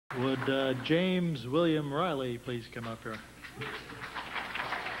Would James William Riley please come up here?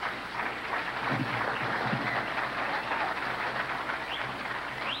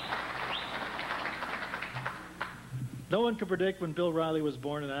 No one could predict when Bill Riley was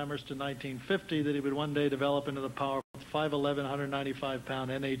born in Amherst in 1950 that he would one day develop into the powerful 5'11",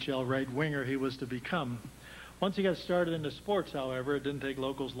 195-pound NHL right winger he was to become. Once he got started into sports, however, it didn't take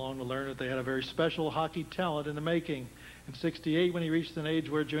locals long to learn that they had a very special hockey talent in the making. In '68, when he reached an age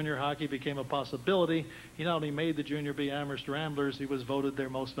where junior hockey became a possibility, he not only made the Junior B Amherst Ramblers, he was voted their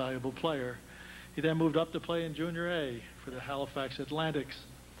most valuable player. He then moved up to play in Junior A for the Halifax Atlantics.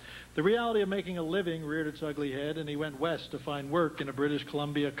 The reality of making a living reared its ugly head, and he went west to find work in a British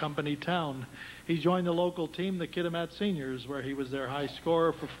Columbia company town. He joined the local team, the Kitimat Seniors, where he was their high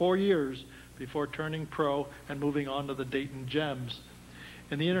scorer for 4 years before turning pro and moving on to the Daytona Gems.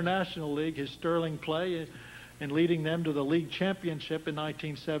 In the International League, his sterling play in leading them to the league championship in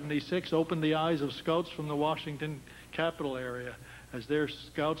 1976 opened the eyes of scouts from the Washington capital area, as their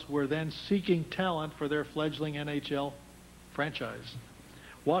scouts were then seeking talent for their fledgling NHL franchise.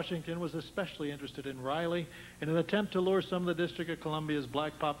 Washington was especially interested in Riley in an attempt to lure some of the District of Columbia's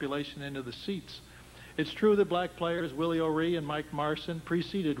black population into the seats. It's true that black players Willie O'Ree and Mike Marson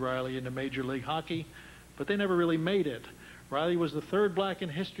preceded Riley into Major League Hockey, but they never really made it. Riley was the third black in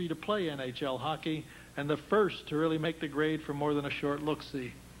history to play NHL hockey and the first to really make the grade for more than a short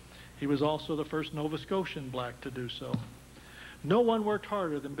look-see. He was also the first Nova Scotian black to do so. No one worked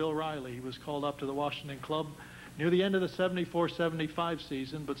harder than Bill Riley. He was called up to the Washington club near the end of the 74-75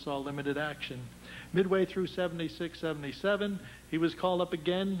 season, but saw limited action. Midway through 76-77, he was called up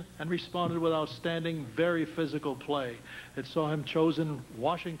again and responded with outstanding, very physical play. It saw him chosen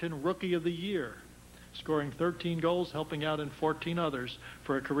Washington Rookie of the Year, scoring 13 goals, helping out in 14 others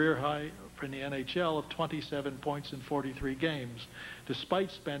for a career high in the NHL of 27 points in 43 games,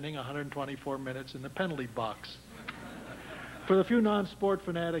 despite spending 124 minutes in the penalty box. For the few non-sport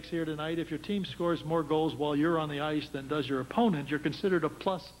fanatics here tonight, if your team scores more goals while you're on the ice than does your opponent, you're considered a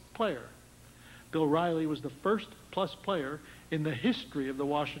plus player. Bill Riley was the first plus player in the history of the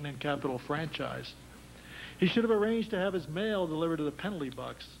Washington Capitol franchise. He should have arranged to have his mail delivered to the penalty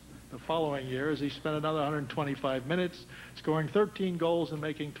box the following year, as he spent another 125 minutes, scoring 13 goals and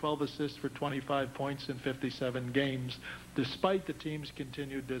making 12 assists for 25 points in 57 games, despite the team's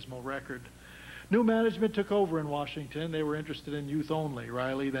continued dismal record. New management took over in Washington. They were interested in youth only.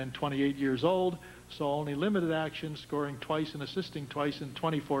 Riley, then 28 years old, saw only limited action, scoring twice and assisting twice in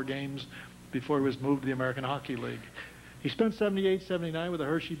 24 games before he was moved to the American Hockey League. He spent 78-79 with the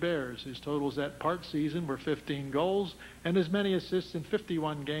Hershey Bears. His totals that part season were 15 goals and as many assists in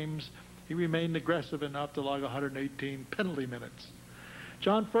 51 games. He remained aggressive enough to log 118 penalty minutes.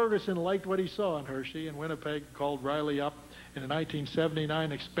 John Ferguson liked what he saw in Hershey, and Winnipeg called Riley up in the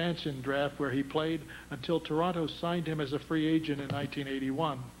 1979 expansion draft, where he played until Toronto signed him as a free agent in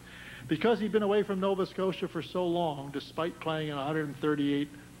 1981. Because he'd been away from Nova Scotia for so long, despite playing in 138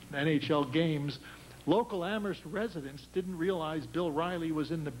 NHL games, local Amherst residents didn't realize Bill Riley was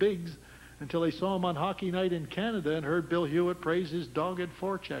in the bigs until they saw him on Hockey Night in Canada and heard Bill Hewitt praise his dogged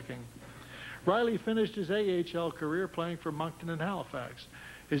forechecking. Riley finished his AHL career playing for Moncton and Halifax.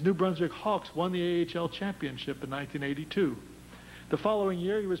 His New Brunswick Hawks won the AHL championship in 1982. The following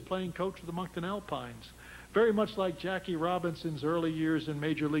year, he was playing coach for the Moncton Alpines. Very much like Jackie Robinson's early years in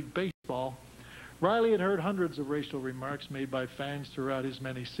Major League Baseball, Riley had heard hundreds of racial remarks made by fans throughout his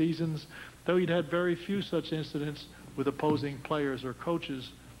many seasons, though he'd had very few such incidents with opposing players or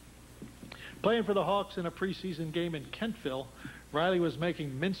coaches. Playing for the Hawks in a preseason game in Kentville, Riley was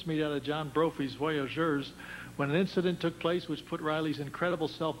making mincemeat out of John Brophy's Voyageurs when an incident took place which put Riley's incredible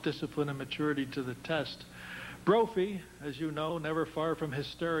self-discipline and maturity to the test. Brophy, as you know, never far from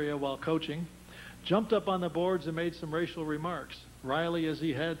hysteria while coaching, jumped up on the boards and made some racial remarks. Riley, as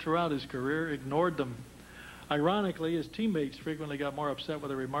he had throughout his career, ignored them. Ironically, his teammates frequently got more upset with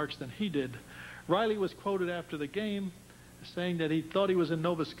the remarks than he did. Riley was quoted after the game saying that he thought he was in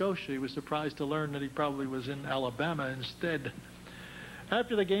Nova Scotia. He was surprised to learn that he probably was in Alabama instead.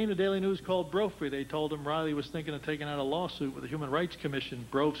 After the game, the Daily News called Brophy. They told him Riley was thinking of taking out a lawsuit with the Human Rights Commission.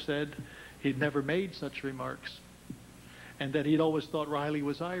 Brophy said he'd never made such remarks and that he'd always thought Riley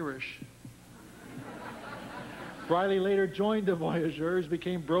was Irish. Riley later joined the Voyageurs,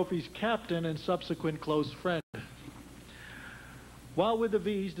 became Brophy's captain and subsequent close friend. While with the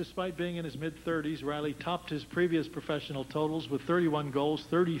V's, despite being in his mid-30s, Riley topped his previous professional totals with 31 goals,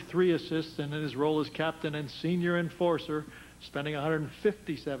 33 assists, and in his role as captain and senior enforcer, spending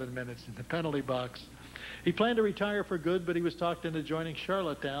 157 minutes in the penalty box. He planned to retire for good, but he was talked into joining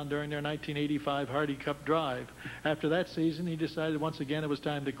Charlottetown during their 1985 Hardy Cup drive. After that season, he decided once again it was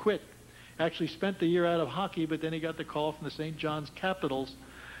time to quit. Actually spent the year out of hockey, but then he got the call from the St. John's Capitals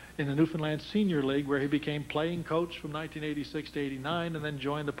in the Newfoundland Senior League, where he became playing coach from 1986 to 89, and then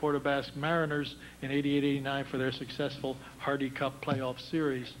joined the Port aux Basques Mariners in 88-89 for their successful Hardy Cup playoff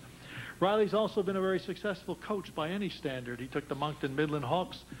series. Riley's also been a very successful coach by any standard. He took the Moncton Midland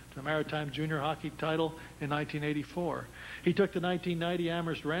Hawks to the Maritime Junior Hockey title in 1984. He took the 1990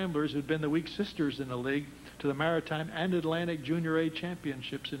 Amherst Ramblers, who'd been the weak sisters in the league, to the Maritime and Atlantic Junior A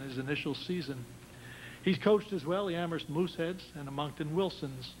Championships in his initial season. He's coached as well the Amherst Mooseheads and the Moncton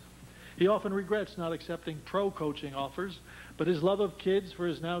Wilsons. He often regrets not accepting pro coaching offers, but his love of kids for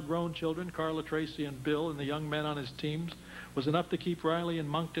his now grown children, Carla, Tracy, and Bill, and the young men on his teams, was enough to keep Riley in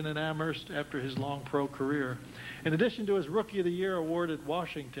Moncton and Amherst after his long pro career. In addition to his Rookie of the Year award at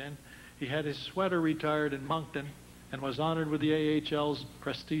Washington, he had his sweater retired in Moncton and was honored with the AHL's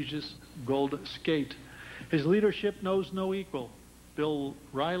prestigious Gold Skate. His leadership knows no equal. Bill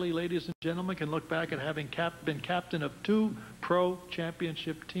Riley, ladies and gentlemen, can look back at having been captain of 2 pro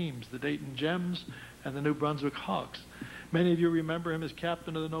championship teams, the Daytona Gems and the New Brunswick Hawks. Many of you remember him as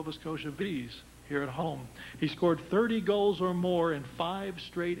captain of the Nova Scotia Bees here at home. He scored 30 goals or more in 5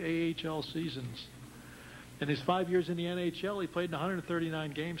 straight AHL seasons. In his 5 years in the NHL, he played in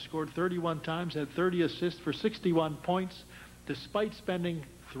 139 games, scored 31 times, had 30 assists for 61 points, despite spending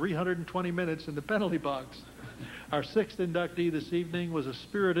 320 minutes in the penalty box. Our 6th inductee this evening was a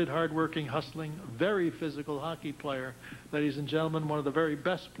spirited, hard-working, hustling, very physical hockey player. Ladies and gentlemen, one of the very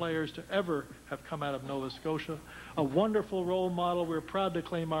best players to ever have come out of Nova Scotia. A wonderful role model. We're proud to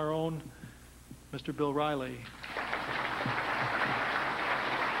claim our own, Mr. Bill Riley.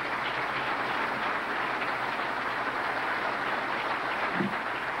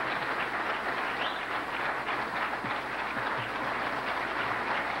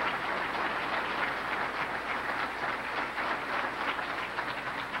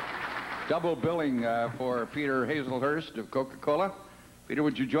 Double billing for Peter Hazelhurst of Coca-Cola. Peter,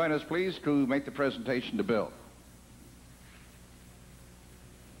 would you join us, please, to make the presentation to Bill?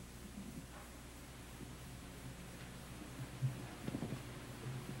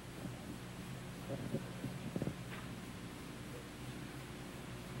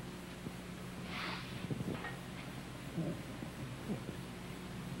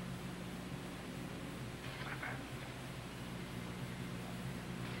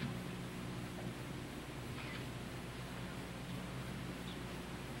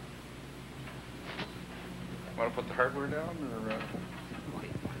 Want to put the hardware down, or?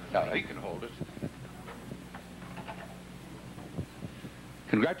 No, you can hold it.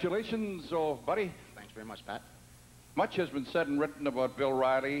 Congratulations, old buddy. Thanks very much, Pat. Much has been said and written about Bill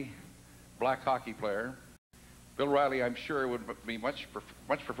Riley, black hockey player. Bill Riley, I'm sure, would be much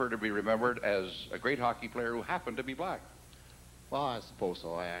prefer to be remembered as a great hockey player who happened to be black. Well, I suppose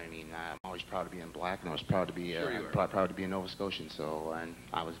so. I mean, I'm always proud to be in black, and I was proud to be proud to be a Nova Scotian. So, and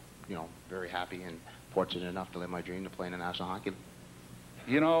I was, you know, very happy and fortunate enough to live my dream to play in the National Hockey League.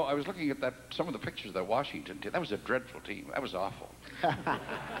 You know, I was looking at some of the pictures of that Washington team. That was a dreadful team. That was awful.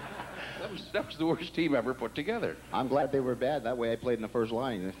 that was the worst team ever put together. I'm glad they were bad. That way I played in the first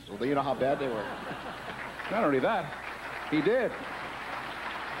line. So you know how bad they were. Not only that, he did.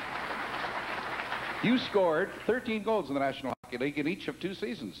 You scored 13 goals in the National Hockey League in each of 2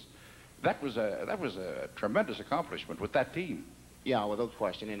 seasons. That was a tremendous accomplishment with that team. Yeah, without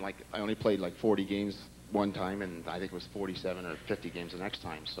question. And like, I only played like 40 games one time, and I think it was 47 or 50 games the next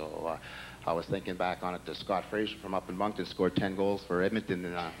time. So I was thinking back on it. Scott Fraser from up in Moncton scored 10 goals for Edmonton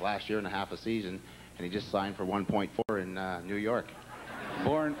in last year and a half a season, and he just signed for 1.4 in New York.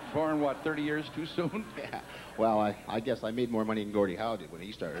 Born what, 30 years too soon? Yeah. Well, I guess I made more money than Gordie Howe did when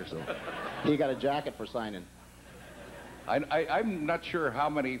he started, so he got a jacket for signing. I'm not sure how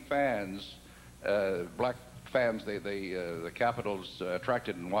many fans, black fans, the Capitals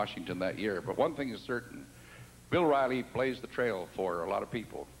attracted in Washington that year, but one thing is certain: Bill Riley blazed the trail for a lot of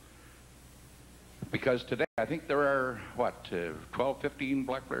people. Because today, I think there are, what, 12, 15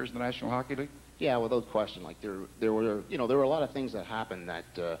 black players in the National Hockey League? Yeah, without question. Like there were a lot of things that happened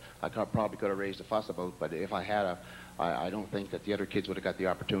that I probably could have raised a fuss about, but if I had I don't think that the other kids would have got the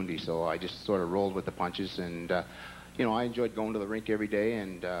opportunity. So I just sort of rolled with the punches, and you know, I enjoyed going to the rink every day,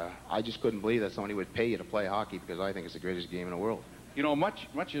 and I just couldn't believe that somebody would pay you to play hockey, because I think it's the greatest game in the world. You know, much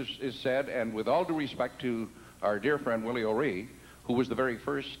is said, and with all due respect to our dear friend Willie O'Ree, who was the very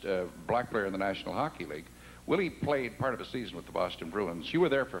first black player in the National Hockey League. Willie played part of a season with the Boston Bruins. You were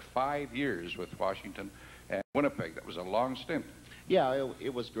there for 5 years with Washington and Winnipeg. That was a long stint. Yeah,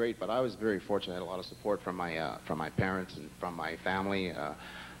 it was great, but I was very fortunate. I had a lot of support from my parents and from my family,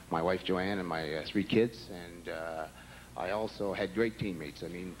 my wife Joanne and my 3 kids, and I also had great teammates. I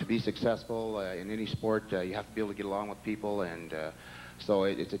mean, to be successful in any sport, you have to be able to get along with people, and so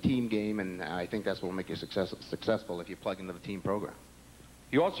it's a team game, and I think that's what will make you successful if you plug into the team program.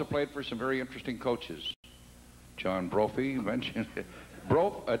 You also played for some very interesting coaches. John Brophy, you mentioned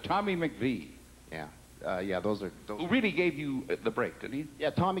Tommy McVie. Yeah. Yeah, those who really gave you the break, didn't he? Yeah,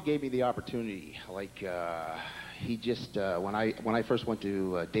 Tommy gave me the opportunity. Like he just when I first went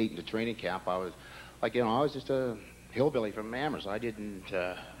to Dayton to training camp, I was like, I was just a hillbilly from Amherst. I didn't,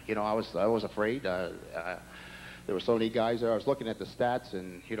 I was afraid. There were so many guys there. I was looking at the stats,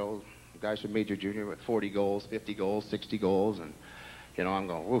 and guys from major junior with 40 goals, 50 goals, 60 goals, and I'm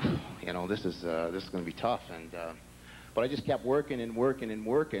going, oof, this is going to be tough, and. But I just kept working and working and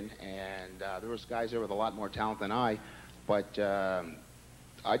working, and there was guys there with a lot more talent than I. But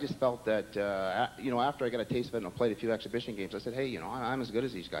I just felt that, after I got a taste of it and I played a few exhibition games, I said, hey, I'm as good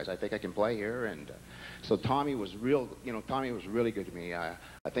as these guys. I think I can play here. And so Tommy was Tommy was really good to me. I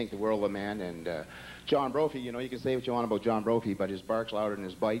think the world of the man. And John Brophy, you can say what you want about John Brophy, but his bark's louder than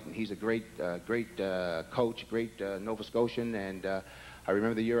his bite, and he's a great coach, great Nova Scotian. And I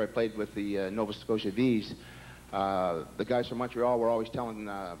remember the year I played with the Nova Scotia Vs. The guys from Montreal were always telling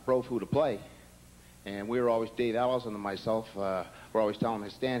Brof who to play, and we were always, Dave Allison and myself, were always telling him,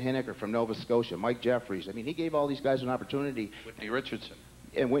 Stan Hineker from Nova Scotia, Mike Jeffries. I mean, he gave all these guys an opportunity. Whitney Richardson.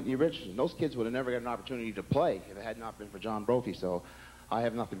 And Whitney Richardson. Those kids would have never got an opportunity to play if it had not been for John Brophy, so I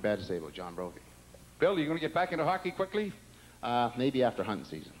have nothing bad to say about John Brophy. Bill, are you going to get back into hockey quickly? Maybe after hunting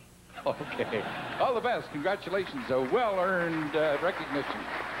season. Okay. All the best. Congratulations. A well-earned recognition.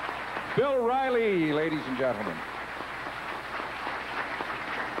 Bill Riley, ladies and gentlemen.